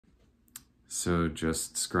So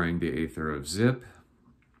just scrying the Aether of Zip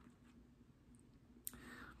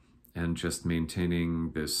and just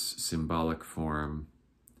maintaining this symbolic form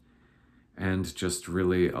and just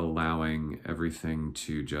really allowing everything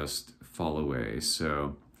to just fall away.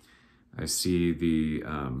 So I see the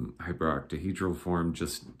hyperoctahedral form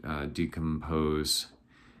just decompose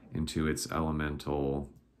into its elemental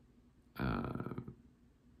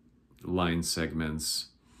line segments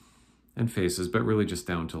and faces, but really just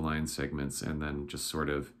down to line segments, and then just sort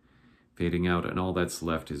of fading out. And all that's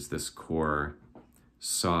left is this core,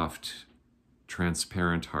 soft,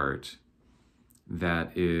 transparent heart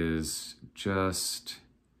that is just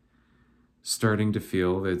starting to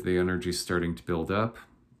feel that the energy starting to build up.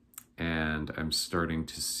 And I'm starting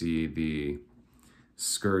to see the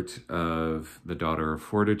skirt of the Daughter of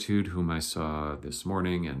Fortitude, whom I saw this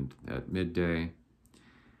morning and at midday.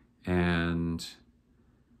 And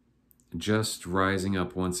just rising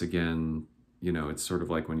up once again, you know, it's sort of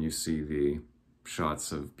like when you see the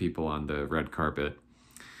shots of people on the red carpet.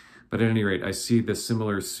 But at any rate, I see the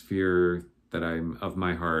similar sphere that I'm of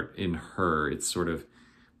my heart in her. It's sort of,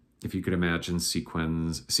 if you could imagine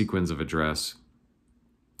sequins of a dress,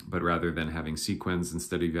 but rather than having sequins,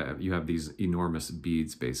 instead of you have these enormous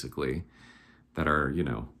beads basically that are, you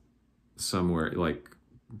know, somewhere like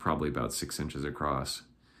probably about 6 inches across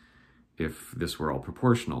if this were all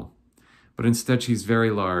proportional. But instead she's very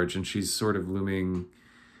large, and she's sort of looming,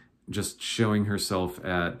 just showing herself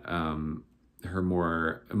at her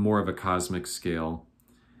more of a cosmic scale.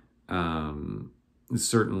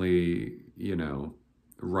 Certainly, you know,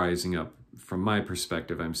 rising up from my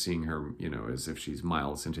perspective, I'm seeing her, you know, as if she's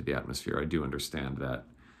miles into the atmosphere. I do understand that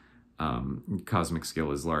cosmic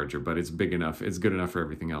scale is larger, but it's big enough, it's good enough for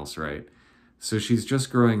everything else, right? So she's just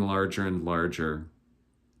growing larger and larger.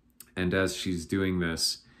 And as she's doing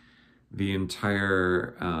this, the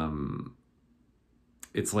entire,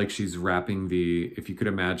 it's like she's wrapping the, if you could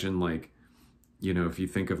imagine, like, you know, if you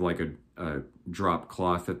think of like a drop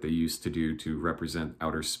cloth that they used to do to represent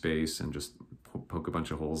outer space and just poke a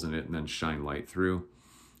bunch of holes in it and then shine light through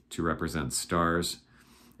to represent stars.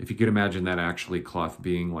 If you could imagine that actually cloth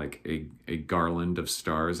being like a garland of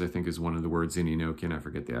stars, I think is one of the words in Enochian. I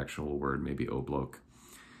forget the actual word, maybe oblok.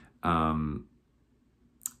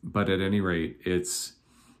 But at any rate, it's,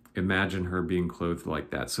 imagine her being clothed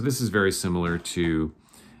like that. So this is very similar to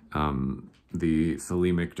the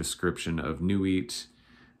thelemic description of Nuit,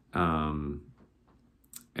 and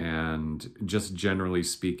just generally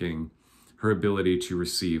speaking, her ability to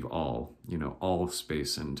receive all, you know, all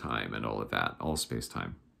space and time and all of that, all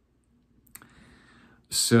space-time.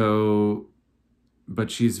 So,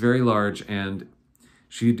 but she's very large, and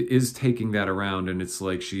she is taking that around, and it's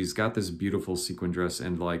like she's got this beautiful sequin dress,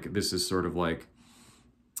 and like this is sort of like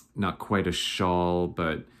not quite a shawl,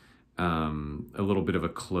 but a little bit of a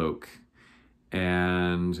cloak,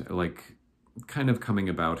 and like kind of coming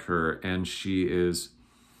about her, and she is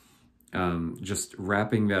just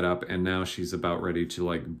wrapping that up, and now she's about ready to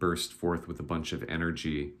like burst forth with a bunch of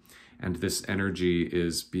energy, and this energy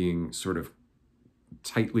is being sort of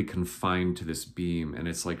tightly confined to this beam, and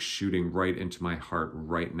it's like shooting right into my heart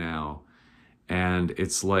right now. And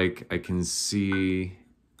it's like I can see,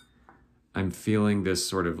 I'm feeling this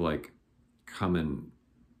sort of like come and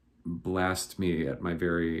blast me at my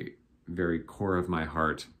very, very core of my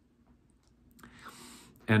heart.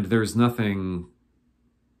 And there's nothing,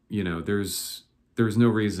 you know, there's no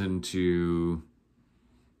reason to,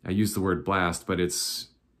 I use the word blast, but it's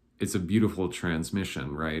a beautiful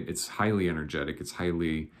transmission, right? It's highly energetic. It's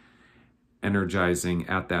highly energizing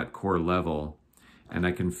at that core level. And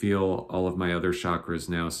I can feel all of my other chakras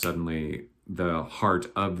now suddenly, the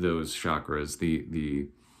heart of those chakras, the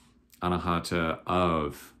anahata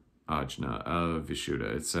of ajna, of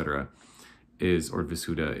vishuddha, etc., is, or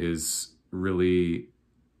visuddha, is really,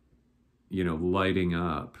 you know, lighting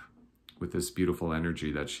up with this beautiful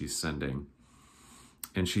energy that she's sending.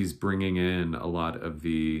 And she's bringing in a lot of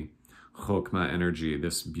the chokmah energy,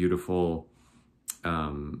 this beautiful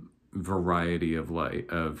variety of light,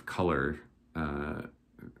 of color,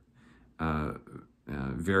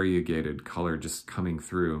 variegated color just coming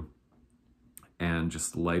through and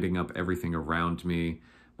just lighting up everything around me,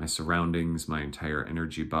 my surroundings, my entire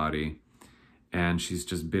energy body. And she's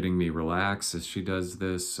just bidding me relax as she does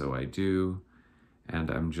this, so I do. And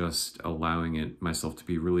I'm just allowing myself to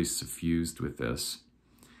be really suffused with this.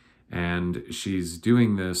 And she's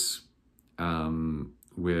doing this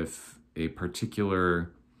with a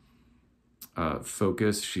particular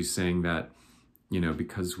focus. She's saying that, you know,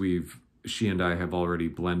 because she and I have already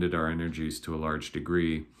blended our energies to a large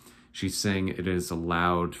degree, she's saying it has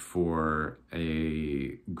allowed for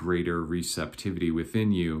a greater receptivity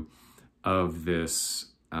within you of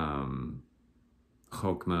this chokmah,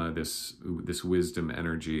 this wisdom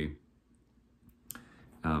energy.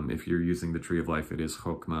 If you're using the Tree of Life, it is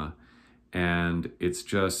chokmah. And it's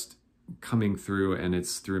just coming through, and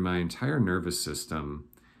it's through my entire nervous system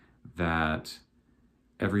that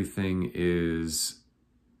everything is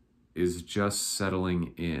just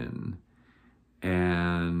settling in.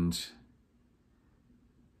 And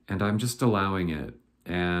I'm just allowing it.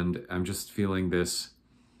 And I'm just feeling this.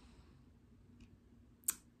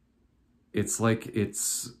 It's like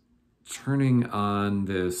it's turning on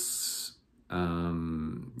this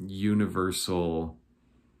universal.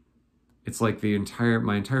 It's like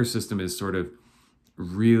my entire system is sort of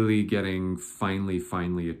really getting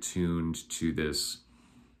finely attuned to this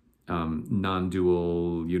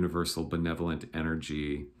non-dual, universal, benevolent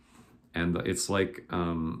energy. And it's like,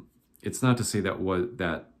 it's not to say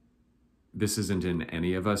that this isn't in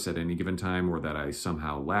any of us at any given time, or that I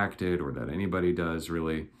somehow lacked it, or that anybody does,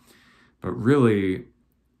 really. But really,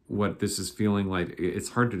 what this is feeling like, it's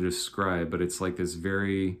hard to describe, but it's like this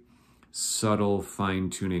very subtle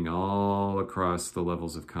fine-tuning all across the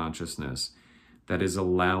levels of consciousness that is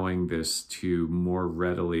allowing this to more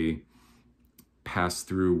readily pass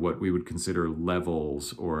through what we would consider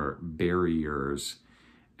levels or barriers.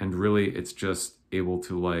 And really, it's just able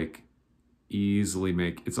to like easily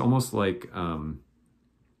make, it's almost like,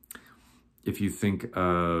 if you think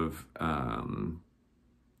of,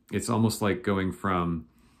 it's almost like going from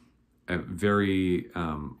a very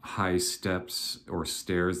high steps or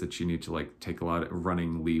stairs that you need to like take a lot of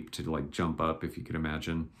running leap to like jump up, if you could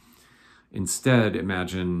imagine. Instead,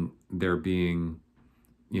 imagine there being,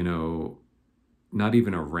 you know, not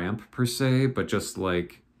even a ramp per se, but just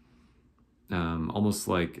like, almost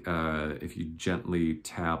like if you gently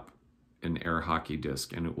tap an air hockey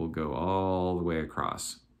disc and it will go all the way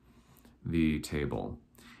across the table.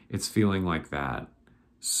 It's feeling like that.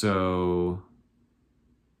 So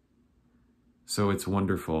it's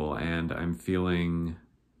wonderful, and I'm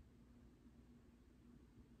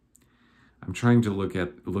trying to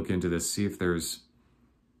look into this, see if there's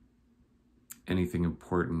anything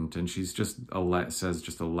important. And she's just says,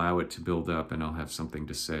 just allow it to build up and I'll have something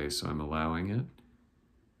to say. So I'm allowing it,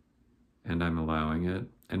 and I'm allowing it,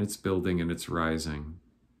 and it's building and it's rising.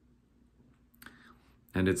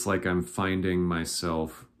 And it's like I'm finding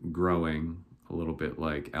myself growing a little bit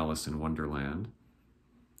like Alice in Wonderland.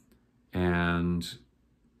 And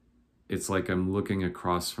it's like I'm looking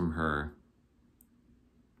across from her,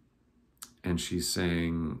 and she's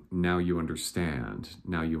saying, now you understand,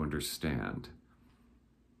 now you understand.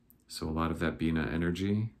 So a lot of that Bina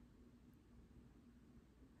energy.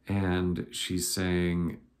 And she's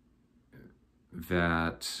saying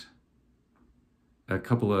that a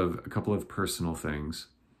couple of personal things.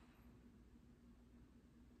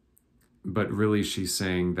 But really she's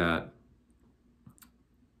saying that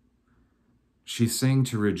she's saying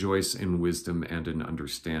to rejoice in wisdom and in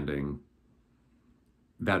understanding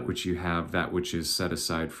that which you have, that which is set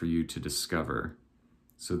aside for you to discover.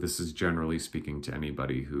 So this is generally speaking to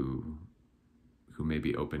anybody who may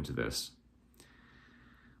be open to this.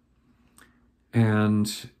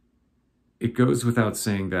 And it goes without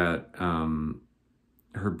saying that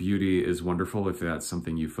her beauty is wonderful if that's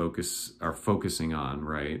something you are focusing on,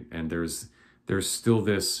 right? And there's still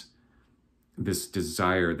this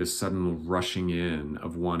desire, this sudden rushing in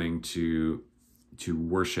of wanting to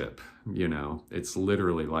worship, you know, it's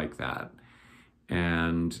literally like that.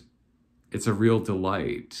 And it's a real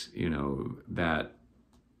delight, you know, that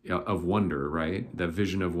of wonder, right? That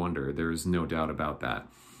vision of wonder. There's no doubt about that.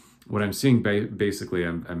 What I'm seeing, basically,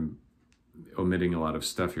 I'm omitting a lot of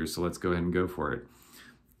stuff here, so let's go ahead and go for it.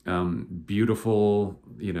 Beautiful,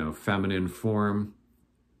 you know, feminine form,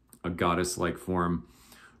 a goddess-like form,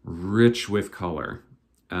 rich with color.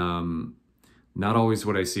 Not always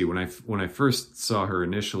what I see. When I first saw her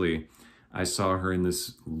initially, I saw her in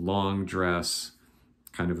this long dress,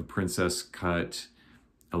 kind of a princess cut,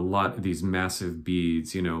 a lot of these massive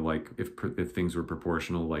beads, you know, like if things were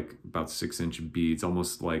proportional, like about 6-inch beads,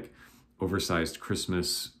 almost like oversized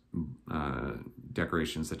Christmas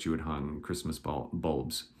decorations that you would hang, Christmas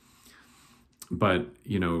bulbs. But,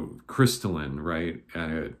 you know, crystalline, right?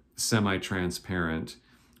 Semi-transparent,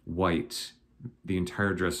 white, the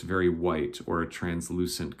entire dress very white, or a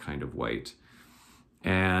translucent kind of white.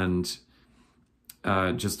 And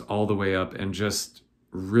just all the way up, and just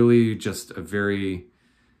really just a very,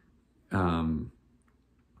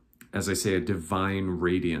 as I say, a divine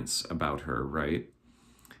radiance about her, right?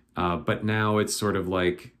 But now it's sort of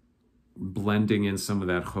like blending in some of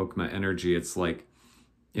that Chokmah energy. It's like,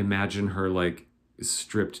 imagine her like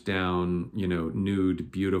stripped down, you know,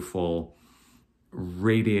 nude, beautiful,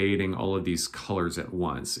 radiating all of these colors at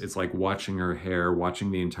once. It's like watching her hair,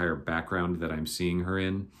 watching the entire background that I'm seeing her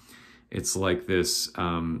in. It's like this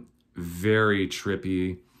very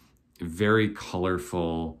trippy, very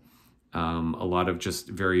colorful, a lot of just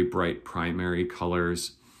very bright primary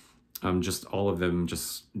colors. Just all of them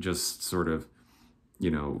just sort of,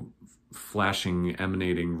 you know, flashing,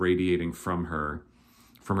 emanating, radiating from her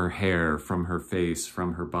hair, from her face,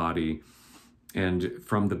 from her body, and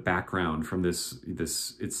from the background, from this,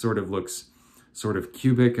 it sort of looks sort of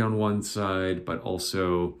cubic on one side, but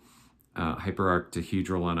also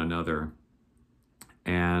hyperarctahedral on another.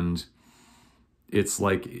 And it's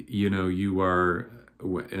like, you know, you are,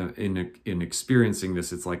 in experiencing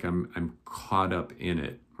this, it's like I'm caught up in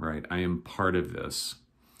it, right? I am part of this.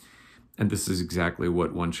 And this is exactly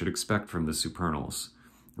what one should expect from the supernals,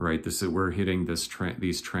 right? We're hitting these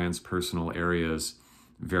transpersonal areas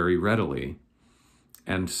very readily.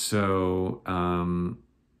 And so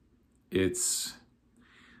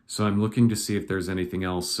so I'm looking to see if there's anything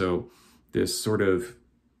else. So this sort of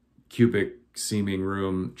cubic seeming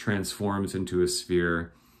room transforms into a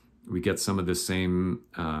sphere. We get some of the same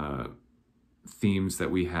themes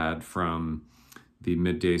that we had from the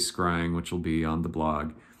midday scrying, which will be on the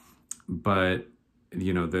blog. But,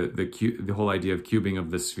 you know, the whole idea of cubing of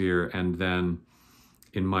the sphere, and then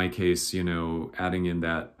in my case, you know, adding in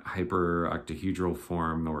that hyperoctahedral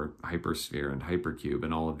form or hypersphere and hypercube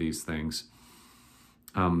and all of these things.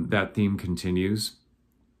 That theme continues.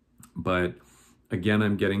 But again,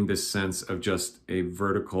 I'm getting this sense of just a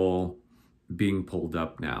vertical being pulled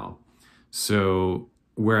up now. So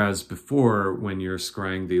whereas before, when you're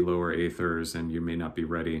scrying the lower aethers and you may not be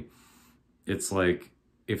ready, it's like,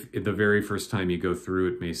 if the very first time you go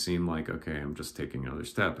through, it may seem like, okay, I'm just taking another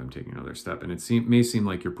step, I'm taking another step. And it may seem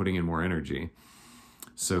like you're putting in more energy.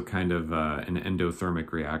 So kind of an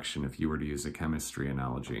endothermic reaction, if you were to use a chemistry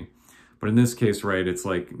analogy. But in this case, right, it's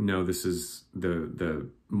like, no, this is the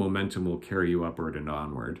momentum will carry you upward and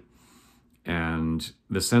onward. And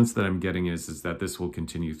the sense that I'm getting is that this will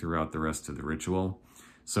continue throughout the rest of the ritual.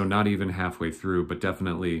 So not even halfway through, but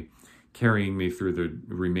definitely carrying me through the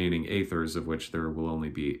remaining aethers, of which there will only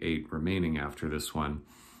be 8 remaining after this one.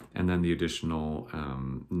 And then the additional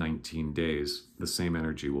 19 days, the same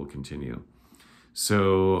energy will continue.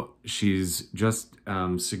 So she's just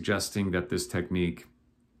suggesting that this technique,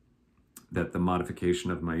 that the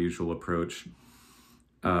modification of my usual approach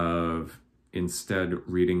of instead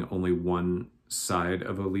reading only one side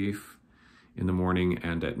of a leaf in the morning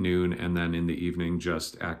and at noon, and then in the evening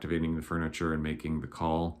just activating the furniture and making the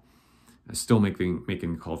call. Still making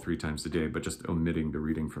the call 3 times a day, but just omitting the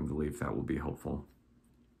reading from the leaf, that will be helpful.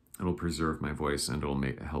 It'll preserve my voice and it'll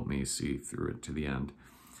help me see through it to the end.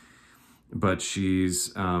 But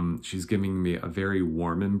she's giving me a very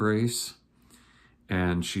warm embrace,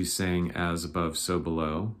 and she's saying, as above, so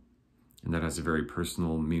below. And that has a very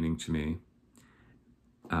personal meaning to me.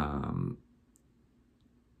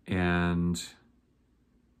 And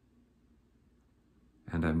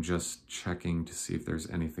I'm just checking to see if there's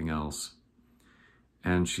anything else.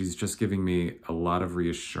 And she's just giving me a lot of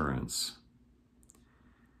reassurance.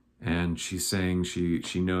 And she's saying she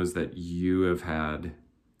knows that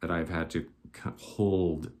I've had to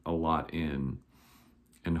hold a lot in,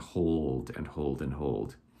 and hold and hold and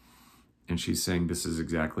hold. And she's saying this is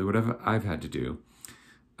exactly what I've had to do.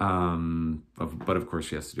 But of course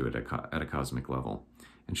she has to do it at a cosmic level.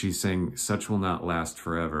 And she's saying such will not last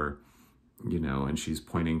forever, you know, and she's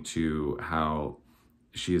pointing to how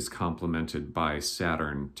she is complemented by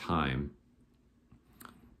Saturn time.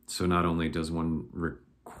 So not only does one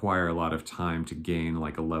require a lot of time to gain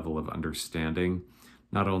like a level of understanding,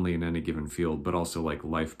 not only in any given field, but also like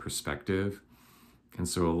life perspective. And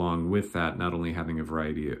so along with that, not only having a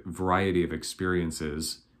variety of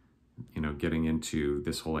experiences, you know, getting into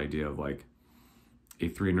this whole idea of like a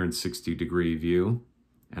 360-degree view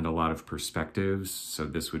and a lot of perspectives. So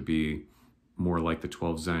this would be more like the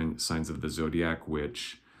 12 signs of the zodiac,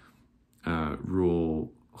 which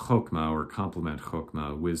rule Chokmah or complement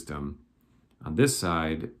Chokmah, wisdom. On this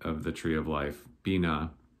side of the tree of life,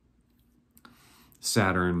 Bina,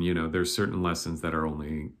 Saturn, you know, there's certain lessons that are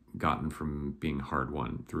only gotten from being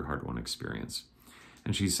hard-won, through hard-won experience.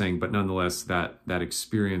 And she's saying, but nonetheless, that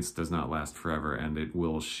experience does not last forever, and it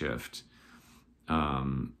will shift.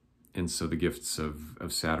 And so the gifts of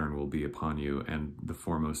Saturn will be upon you, and the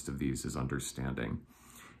foremost of these is understanding.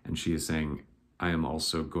 And she is saying, I am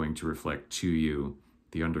also going to reflect to you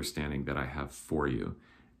the understanding that I have for you.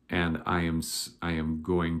 and I am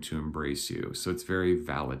going to embrace you. So it's very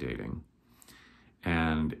validating,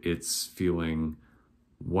 and it's feeling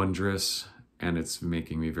wondrous, and it's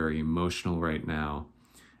making me very emotional right now.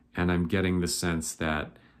 And I'm getting the sense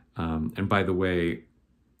that, and by the way,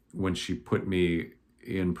 when she put me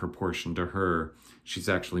in proportion to her, she's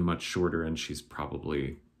actually much shorter, and she's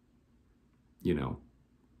probably, you know,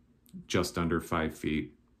 just under 5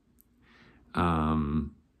 feet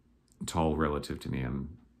tall relative to me.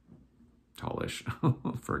 I'm tallish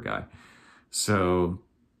for a guy. So,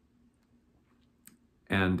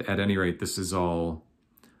 and at any rate, this is all,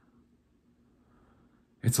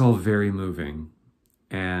 it's all very moving.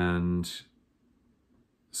 And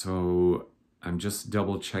so I'm just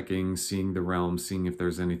double checking, seeing the realm, seeing if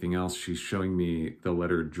there's anything else. She's showing me the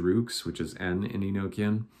letter Drux, which is N in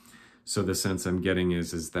Enochian. So the sense I'm getting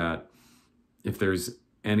is that if there's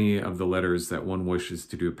any of the letters that one wishes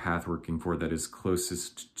to do a path working for that is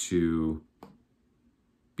closest to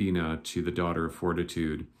Bina, to the daughter of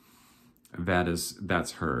fortitude,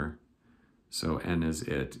 that's her. So N is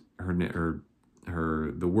it. The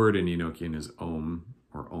word in Enochian is Om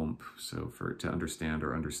or Omp, so for to understand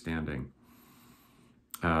or understanding.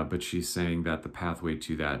 But she's saying that the pathway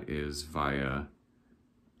to that is via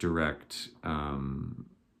direct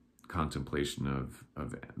contemplation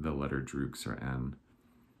of the letter Drux or N.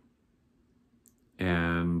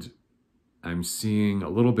 And I'm seeing a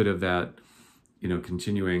little bit of that, you know,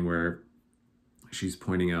 continuing, where she's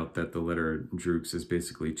pointing out that the letter Drux is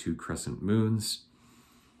basically 2 crescent moons.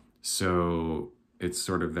 So it's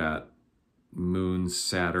sort of that moon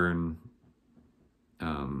Saturn,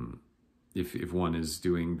 if one is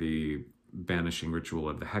doing the banishing ritual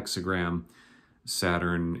of the hexagram,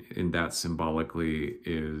 Saturn in that symbolically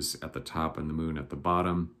is at the top and the moon at the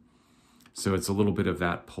bottom. So it's a little bit of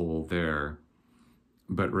that pole there.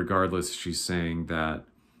 But regardless, she's saying that,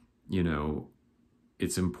 you know,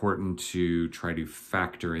 it's important to try to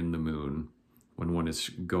factor in the moon when one is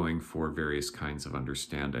going for various kinds of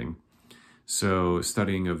understanding. So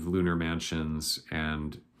studying of lunar mansions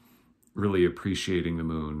and really appreciating the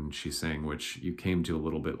moon, she's saying, which you came to a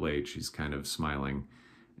little bit late. She's kind of smiling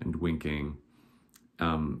and winking.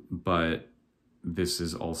 But this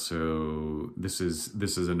is also, this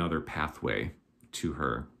is another pathway to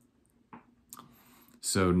her.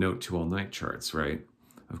 So note to all night charts, right?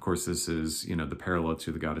 Of course, this is, you know, the parallel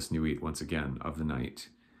to the goddess Nuit, once again, of the night.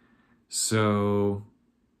 So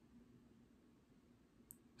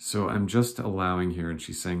I'm just allowing here, and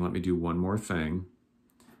she's saying, let me do one more thing.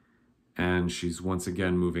 And she's once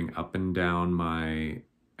again moving up and down my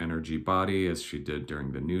energy body as she did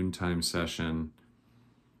during the noontime session.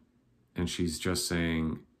 And she's just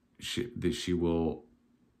saying that she will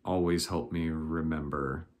always help me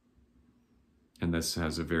remember. And this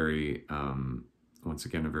has a very, once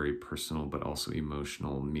again, a very personal but also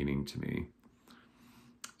emotional meaning to me.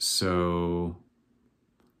 So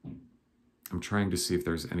I'm trying to see if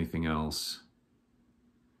there's anything else.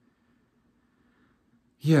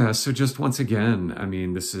 Yeah, so just once again, I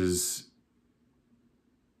mean, it's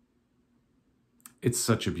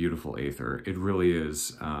such a beautiful Aether. It really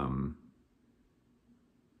is.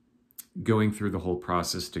 Going through the whole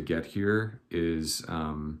process to get here is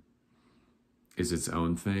its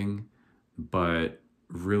own thing, but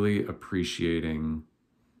really appreciating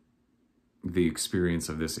the experience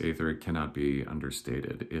of this Aether, it cannot be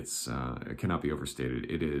understated. It cannot be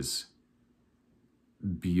overstated. It is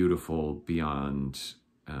beautiful beyond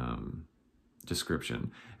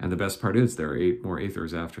description. And the best part is there are 8 more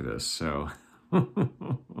Aethers after this. So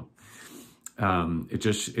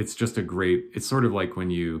it's just a great, it's sort of like when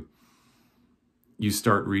you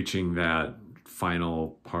start reaching that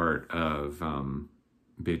final part of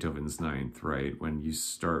Beethoven's Ninth, right? When you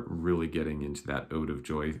start really getting into that ode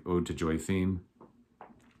to joy theme.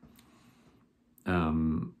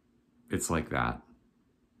 It's like that.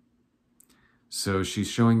 So she's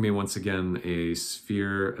showing me once again a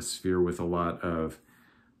sphere with a lot of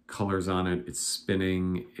colors on it. It's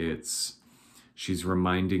spinning. She's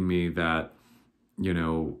reminding me that, you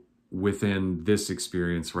know, within this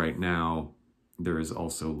experience right now, there is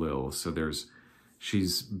also Lil. So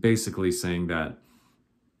she's basically saying that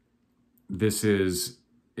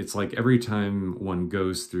it's like every time one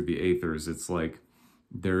goes through the Aethers, it's like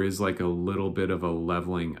there is like a little bit of a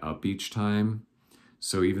leveling up each time.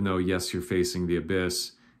 So even though, yes, you're facing the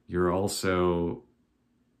abyss, you're also,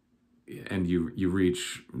 and you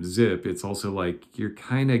reach Zip, it's also like you're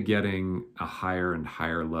kind of getting a higher and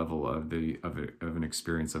higher level of an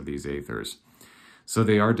experience of these Aethers. So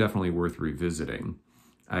they are definitely worth revisiting.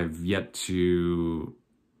 I've yet to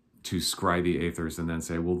to scry the Aethers and then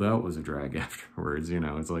say, well, that was a drag afterwards. You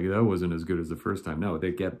know, it's like, that wasn't as good as the first time. No,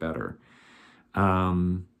 they get better.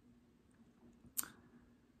 But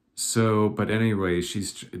anyway,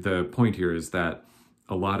 the point here is that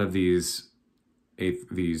a lot of these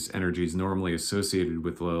energies normally associated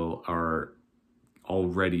with Lil are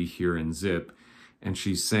already here in Zip, and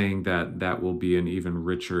she's saying that that will be an even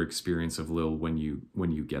richer experience of Lil when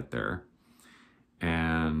you get there.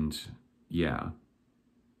 And yeah.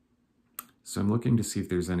 So I'm looking to see if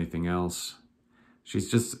there's anything else.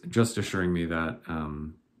 She's just assuring me that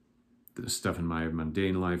the stuff in my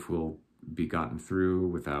mundane life will be gotten through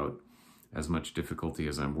without as much difficulty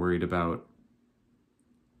as I'm worried about.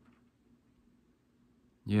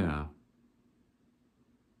 Yeah.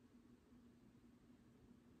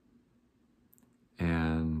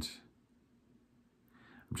 And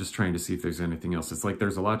I'm just trying to see if there's anything else. It's like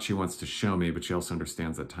there's a lot she wants to show me, but she also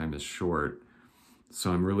understands that time is short.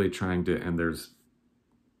 So I'm really trying to, and there's,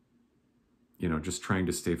 you know, just trying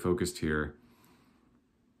to stay focused here.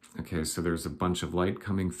 Okay, so there's a bunch of light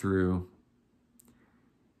coming through.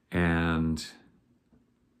 And,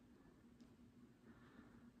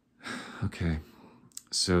 okay,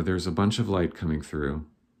 so there's a bunch of light coming through.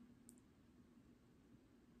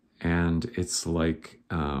 And it's like,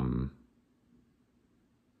 how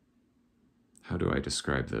do I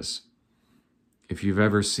describe this? If you've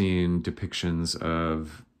ever seen depictions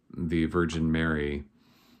of the Virgin Mary,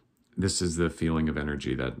 this is the feeling of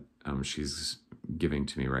energy that she's giving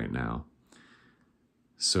to me right now.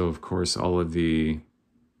 So, of course, all of the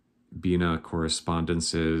Bina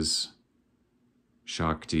correspondences,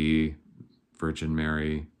 Shakti, Virgin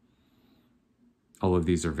Mary, all of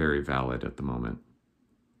these are very valid at the moment.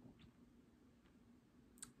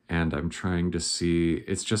 And I'm trying to see,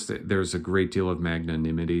 it's just that there's a great deal of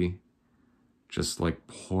magnanimity just like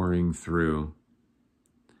pouring through.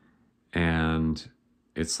 And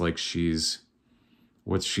it's like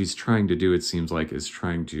what she's trying to do, it seems like, is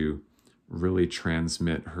trying to really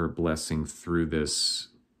transmit her blessing through this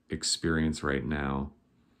experience right now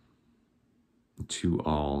to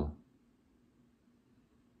all.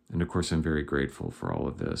 And of course, I'm very grateful for all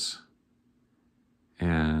of this.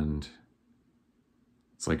 And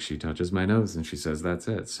it's like she touches my nose and she says, that's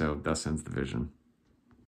it. So thus ends the vision.